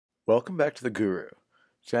Welcome back to the Guru.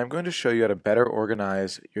 Today I'm going to show you how to better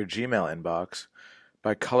organize your Gmail inbox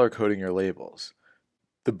by color coding your labels.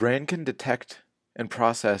 The brain can detect and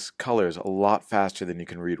process colors a lot faster than you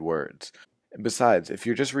can read words. And besides, if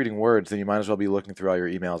you're just reading words, then you might as well be looking through all your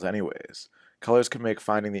emails anyways. Colors can make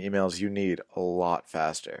finding the emails you need a lot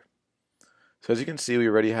faster. So as you can see, we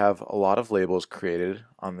already have a lot of labels created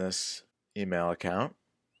on this email account,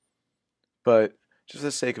 but just for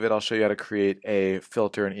the sake of it, I'll show you how to create a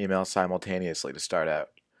filter and email simultaneously to start out.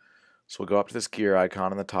 So we'll go up to this gear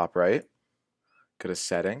icon on the top right, go to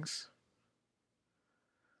Settings,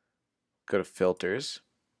 go to Filters,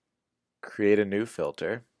 create a new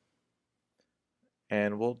filter,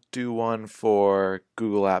 and we'll do one for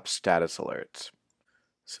Google Apps Status Alerts.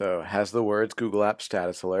 So it has the words Google Apps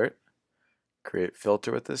Status Alert, create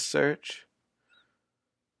filter with this search,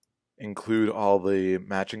 include all the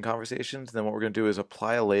matching conversations. Then what we're going to do is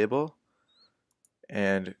apply a label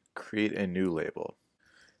and create a new label.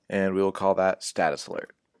 And we will call that status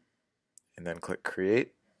alert. And then click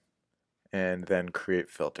create and then create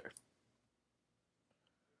filter.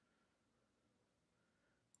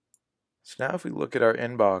 So now if we look at our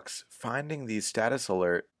inbox, finding these status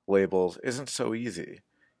alert labels isn't so easy.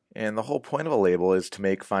 And the whole point of a label is to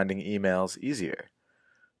make finding emails easier.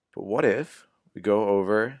 But what if we go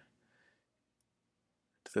over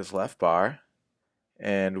to this left bar,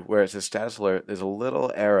 and where it says status alert, there's a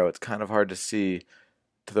little arrow. It's kind of hard to see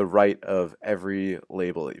to the right of every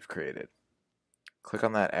label that you've created. Click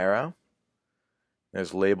on that arrow.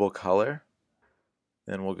 There's label color.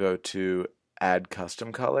 Then we'll go to add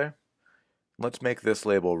custom color. Let's make this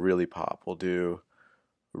label really pop. We'll do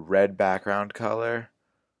red background color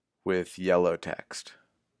with yellow text.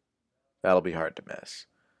 That'll be hard to miss.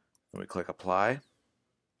 Then we click apply.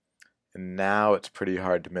 And now it's pretty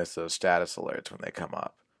hard to miss those status alerts when they come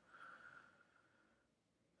up.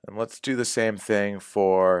 And let's do the same thing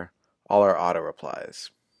for all our auto replies.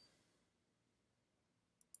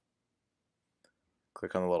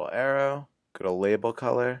 Click on the little arrow, go to label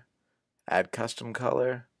color, add custom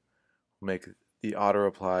color, make the auto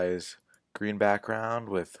replies green background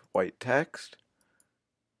with white text.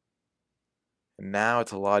 And now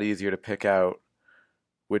it's a lot easier to pick out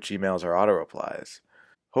which emails are auto replies.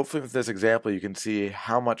 Hopefully with this example you can see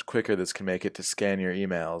how much quicker this can make it to scan your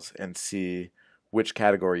emails and see which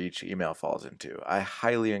category each email falls into. I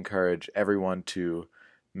highly encourage everyone to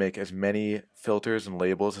make as many filters and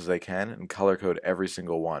labels as they can and color code every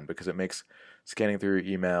single one because it makes scanning through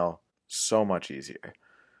your email so much easier.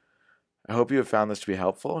 I hope you have found this to be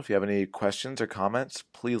helpful. If you have any questions or comments,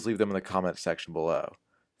 please leave them in the comments section below.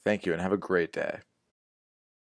 Thank you and have a great day.